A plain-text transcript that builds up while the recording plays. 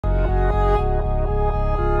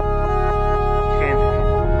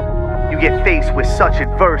get faced with such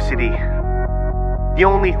adversity, the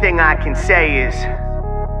only thing I can say is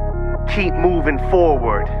keep moving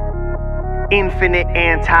forward. Infinite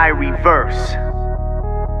anti-reverse.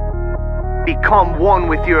 Become one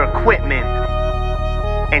with your equipment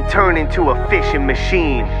and turn into a fishing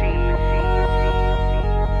machine.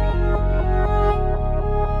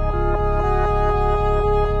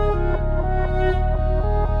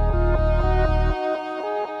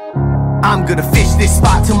 I'm gonna fish this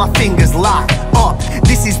spot till my fingers lock up.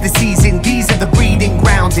 This is the season, these are the breeding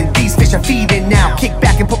grounds, and these fish are feeding now. Kick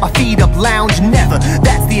back and put my feet up, lounge never.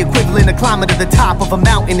 That's the equivalent of climbing to the top of a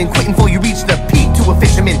mountain and quitting before you reach the peak. To a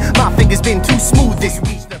fisherman, my finger's been too smooth. This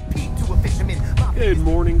reach the peak to a fisherman. Good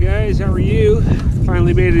morning, guys. How are you?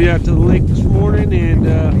 Finally made it out to the lake this morning, and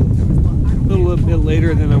a little bit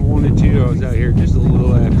later than I wanted to. I was out here just a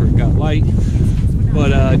little after it got light,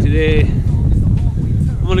 but today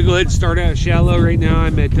I'm gonna go ahead and start out shallow. Right now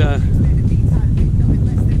I'm at am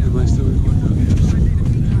I still recording?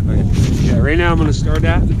 Okay. Yeah, right now I'm gonna start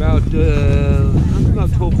out about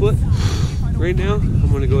 12 foot. Right now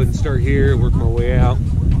I'm gonna go ahead and start here, work my way out.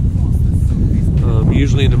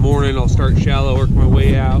 Usually in the morning I'll start shallow, work my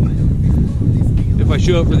way out. If I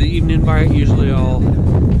show up for the evening bite, usually I'll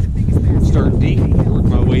start deep, work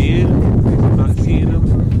my way in. If I'm not seeing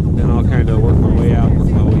them, then I'll kind of work my way out, work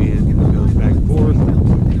my way in. It goes back and forth.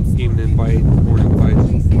 Evening bite, morning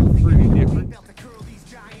bite's pretty different.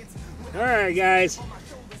 Alright guys,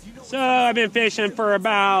 so I've been fishing for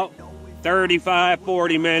about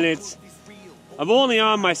 35-40 minutes. I'm only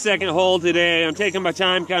on my second hole today. I'm taking my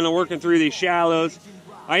time kind of working through these shallows.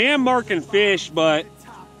 I am marking fish, but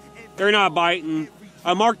they're not biting.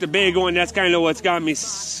 I marked a big one. That's kind of what's got me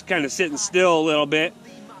kind of sitting still a little bit.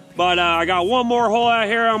 But I got one more hole out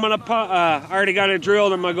here. I'm gonna I already got it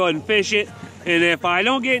drilled. I'm gonna go ahead and fish it. And if I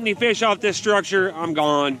don't get any fish off this structure, I'm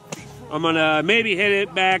gone. I'm gonna maybe hit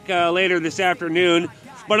it back later this afternoon.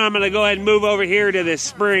 But I'm gonna go ahead and move over here to this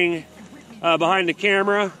spring behind the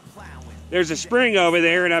camera. There's a spring over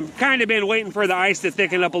there, and I've kind of been waiting for the ice to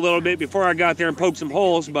thicken up a little bit before I got there and poke some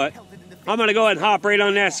holes. But I'm gonna go ahead and hop right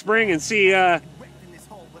on that spring and see how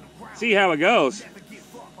it goes.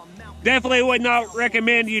 Definitely would not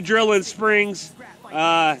recommend you drilling springs.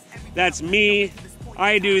 That's me.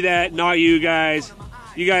 I do that, not you guys.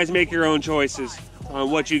 You guys make your own choices on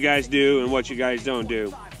what you guys do and what you guys don't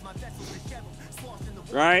do.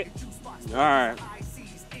 Right? Alright.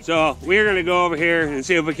 So we're gonna go over here and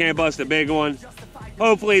see if we can't bust a big one.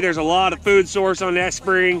 Hopefully there's a lot of food source on that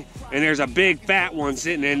spring, and there's a big fat one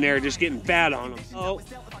sitting in there just getting fat on them. Oh,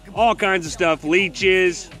 all kinds of stuff,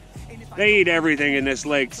 leeches. They eat everything in this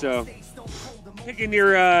lake, so picking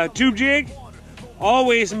your tube jig,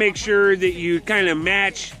 always make sure that you kind of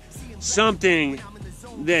match something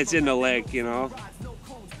that's in the lake, you know.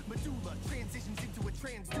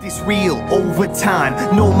 This real over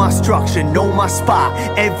time, know my structure, know my spot.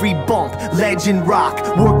 Every bump, ledge and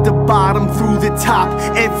rock, work the bottom through the top.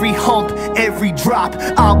 Every hump, every drop,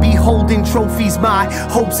 I'll be holding trophies. My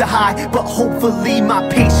hopes are high, but hopefully my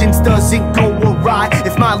patience doesn't go awry.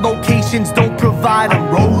 If my locations don't provide, I'm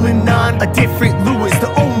rolling on a different lure.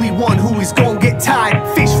 The only one who is gonna get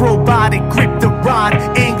tied. Fish robotic, grip the rod,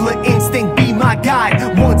 angler instinct be my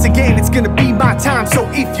guide. Once again it's gonna be my time, so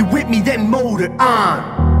if you with me then motor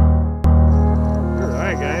on.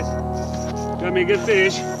 Alright guys, got me a good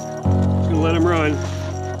fish. Just gonna let him run.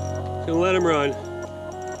 Just gonna let him run.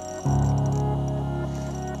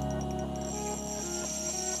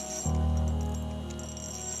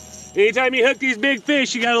 Anytime you hook these big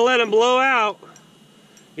fish, you gotta let them blow out.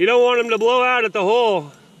 You don't want them to blow out at the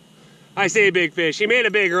hole. I say big fish. He made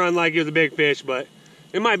a big run like he was a big fish, but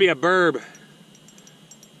it might be a burb.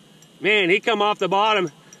 Man, he come off the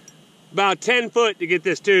bottom about 10 foot to get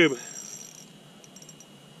this tube.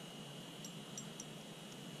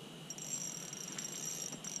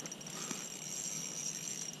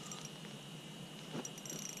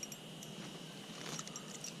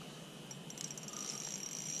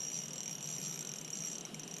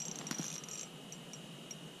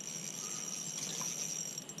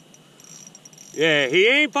 Yeah, he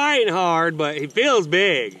ain't fighting hard, but he feels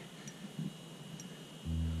big.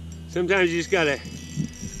 Sometimes you just gotta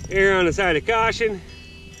err on the side of caution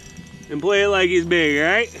and play it like he's big,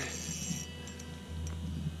 right?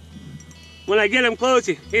 When I get him close,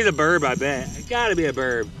 he's a burb, I bet. It's gotta be a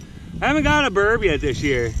burb. I haven't got a burb yet this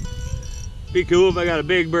year. Be cool if I got a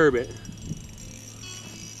big burbot.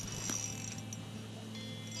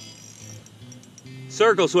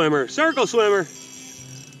 Circle swimmer, circle swimmer.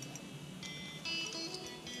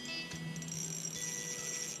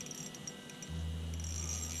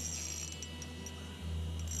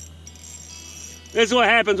 This is what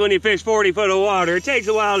happens when you fish 40 foot of water. It takes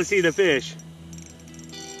a while to see the fish.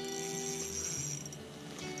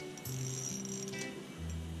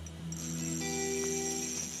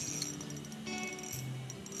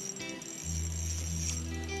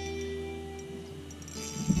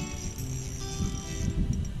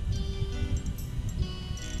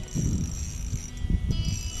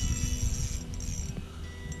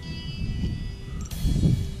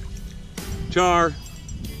 Char.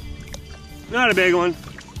 Not a big one.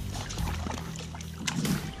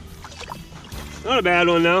 Not a bad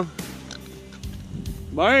one though.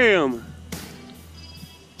 Bam!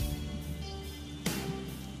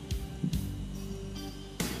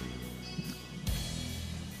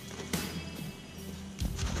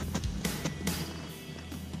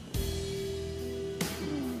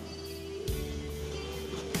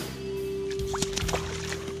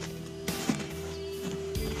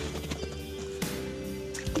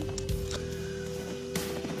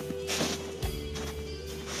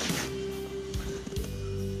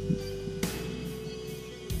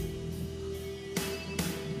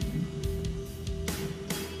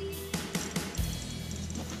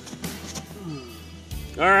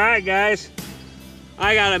 All right, guys,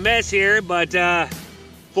 I got a mess here, but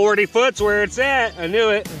 40 foot's where it's at. I knew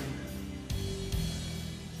it.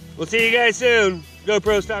 We'll see you guys soon.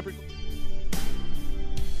 GoPro, stop recording.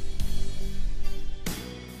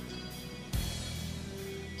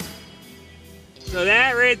 So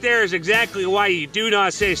that right there is exactly why you do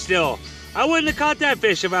not stay still. I wouldn't have caught that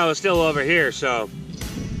fish if I was still over here, so.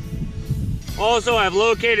 Also, I've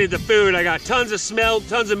located the food. I got tons of smell,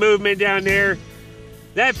 tons of movement down there.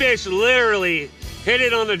 That fish literally hit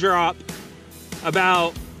it on the drop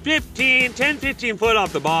about 10, 15 foot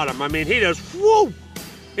off the bottom. I mean, he just, whoa,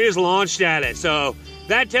 he just launched at it. So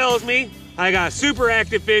that tells me I got super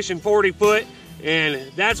active fish in 40 foot,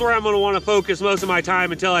 and that's where I'm gonna wanna focus most of my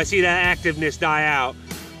time until I see that activeness die out.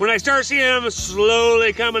 When I start seeing them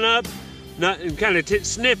slowly coming up, and kind of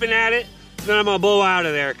sniffing at it, then I'm gonna blow out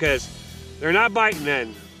of there because they're not biting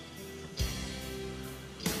then.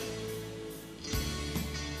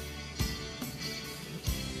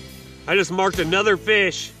 I just marked another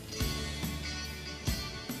fish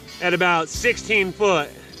at about 16 foot.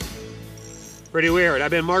 Pretty weird.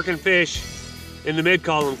 I've been marking fish in the mid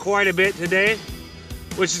column quite a bit today,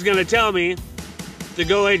 which is gonna tell me to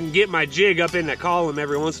go ahead and get my jig up in that column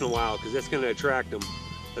every once in a while, because that's gonna attract them.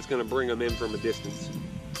 That's gonna bring them in from a distance.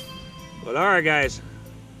 But all right, guys,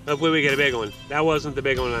 hopefully we get a big one. That wasn't the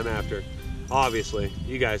big one I'm after. Obviously,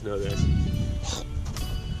 you guys know this.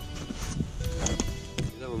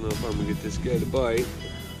 I don't know if I'm gonna get this guy to bite.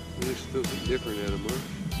 Maybe it's supposed to be different at him, huh?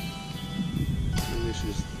 Maybe it's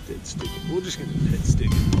just dead sticking. We'll just get a dead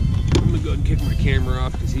sticking. I'm gonna go ahead and kick my camera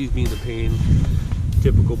off because he's being a pain.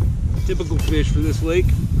 Typical fish for this lake.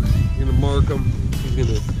 I'm gonna mark him. He's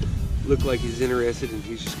gonna look like he's interested, and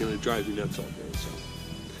he's just gonna drive me nuts all day. So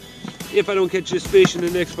if I don't catch this fish in the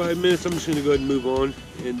next 5 minutes, I'm just gonna go ahead and move on,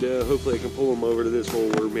 and hopefully I can pull him over to this hole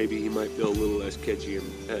where maybe he might feel a little less cagey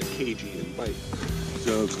and bite.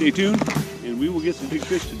 So stay tuned, and we will get some big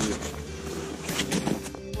fish today.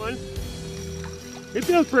 One. It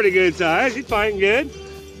feels pretty good size. He's fighting good.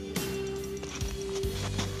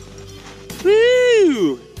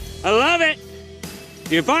 Woo! I love it.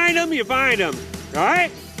 You find them, you find them. All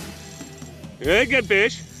right? Good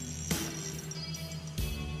fish.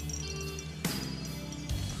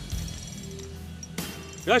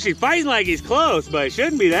 Gosh, he's fighting like he's close, but it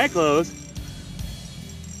shouldn't be that close.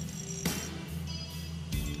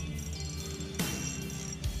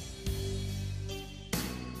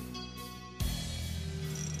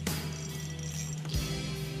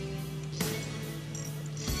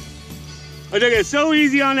 I took it so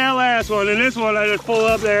easy on that last one, and this one I just pull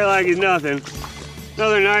up there like it's nothing.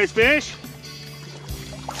 Another nice fish.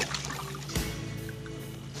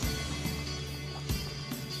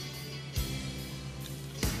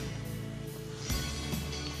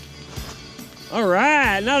 All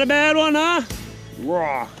right, not a bad one, huh?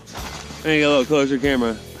 Raw. Let me get a little closer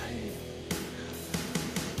camera.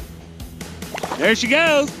 There she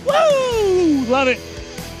goes. Woo! Love it.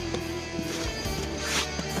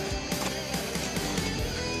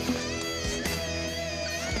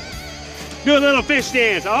 Do a little fish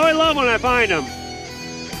dance. I always love when I find them.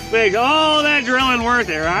 Makes all that drilling worth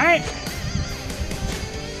it, right?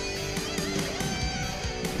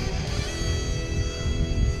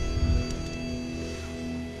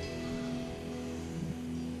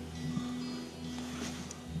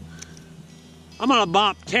 I'm gonna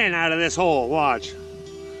bop 10 out of this hole, watch.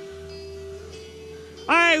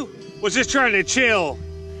 I was just trying to chill,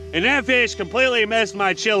 and that fish completely messed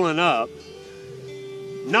my chilling up.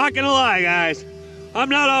 Not gonna lie, guys, I'm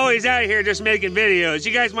not always out here just making videos.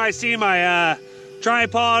 You guys might see my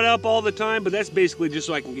tripod up all the time, but that's basically just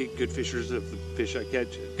so I can get good pictures of the fish I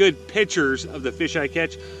catch. Good pictures of the fish I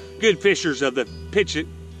catch. Good pictures of the pitch.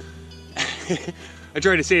 I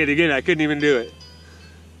tried to say it again, I couldn't even do it.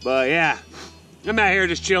 But yeah, I'm out here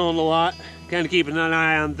just chilling a lot, kind of keeping an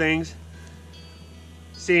eye on things.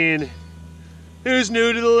 Seeing who's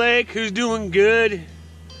new to the lake, who's doing good.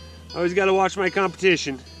 Always got to watch my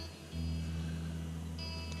competition.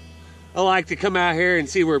 I like to come out here and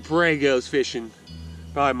see where prey goes fishing.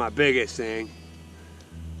 Probably my biggest thing.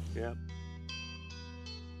 Yep.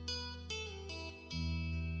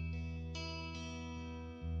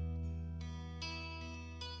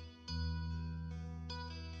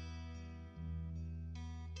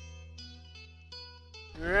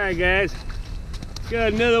 All right, guys.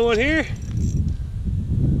 Got another one here.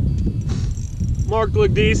 Mark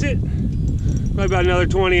looked decent. Probably about another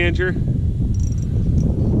 20 incher.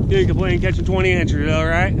 Can't complain catching 20 inchers, all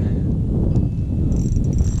right?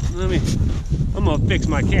 I'm gonna fix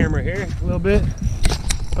my camera here a little bit.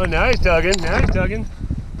 Oh, now he's tugging, now he's tugging.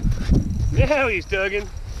 Now he's tugging.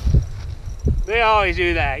 They always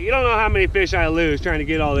do that. You don't know how many fish I lose trying to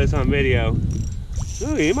get all this on video.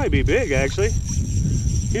 Oh, he might be big, actually.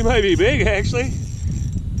 He might be big, actually.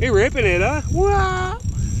 He ripping it, huh? Wow.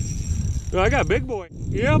 Well, I got a big boy.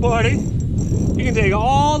 Yeah, buddy. You can take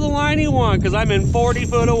all the line you want because I'm in 40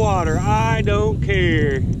 foot of water. I don't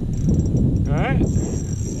care. All right.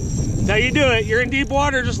 That's how you do it. You're in deep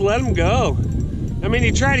water, just let them go. I mean,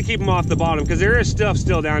 you try to keep them off the bottom because there is stuff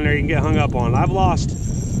still down there you can get hung up on. I've lost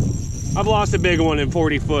a big one in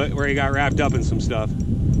 40 foot where he got wrapped up in some stuff.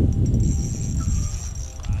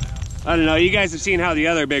 I don't know. You guys have seen how the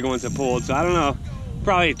other big ones have pulled, so I don't know.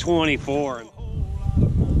 Probably 24.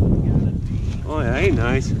 Oh yeah, ain't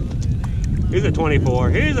nice. Here's a 24.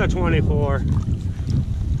 Here's a 24.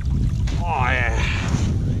 Oh yeah.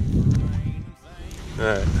 All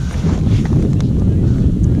right.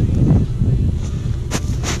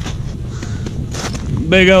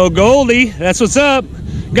 Big old Goldie. That's what's up.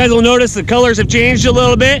 You guys will notice the colors have changed a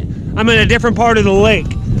little bit. I'm in a different part of the lake.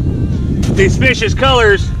 These fish's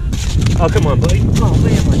colors. Oh, come on, buddy. Oh,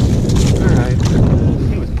 man. All right.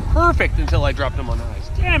 He was perfect until I dropped him on the ice.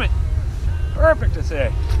 Damn it. Perfect to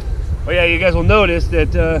say. Well, yeah, you guys will notice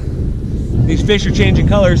that these fish are changing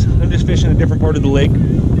colors. I'm just fishing a different part of the lake.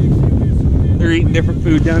 They're eating different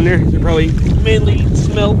food down there. They're probably mainly eating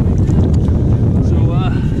smelt. So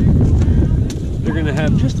they're gonna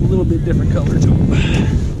have just a little bit different color to them.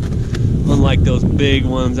 Unlike those big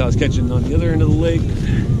ones I was catching on the other end of the lake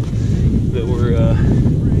that were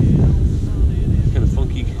kind of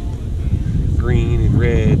funky green and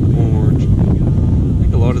red and orange. I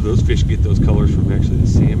think a lot of those fish get those colors from actually the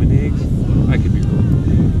salmon eggs. I could be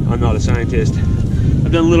wrong. I'm not a scientist.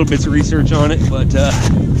 I've done little bits of research on it, but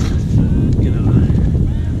you know,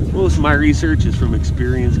 most of my research is from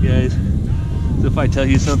experience, guys. So if I tell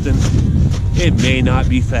you something, it may not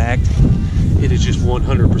be fact. It is just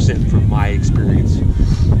 100% from my experience.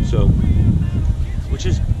 So, which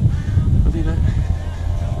is, I mean, I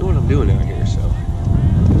know what I'm doing out here, so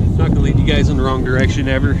I'm not gonna lead you guys in the wrong direction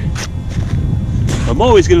ever. I'm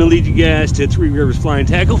always gonna lead you guys to Three Rivers Flying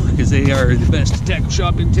Tackle because they are the best tackle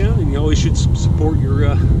shop in town, and you always should support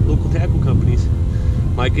your local tackle companies.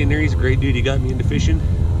 Mike in there, he's a great dude. He got me into fishing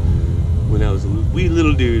when I was a wee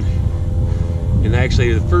little dude. And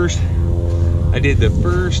actually I did the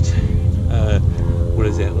first, what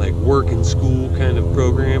is that, like work and school kind of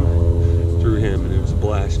program through him, and it was a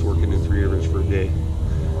blast working in Three Rivers for a day.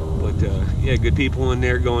 But yeah, good people in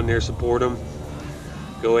there. Go in there, support them.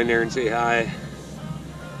 Go in there and say hi.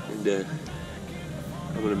 And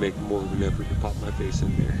I'm gonna make more of an effort to pop my face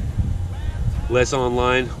in there. Less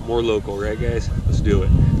online, more local, right guys? Let's do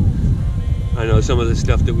it. I know some of the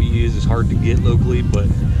stuff that we use is hard to get locally, but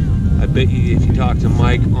I bet you if you talk to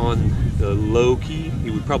Mike on the low key,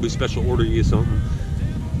 he would probably special order you something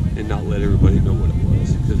and not let everybody know what it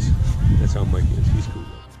was, because that's how Mike is. He's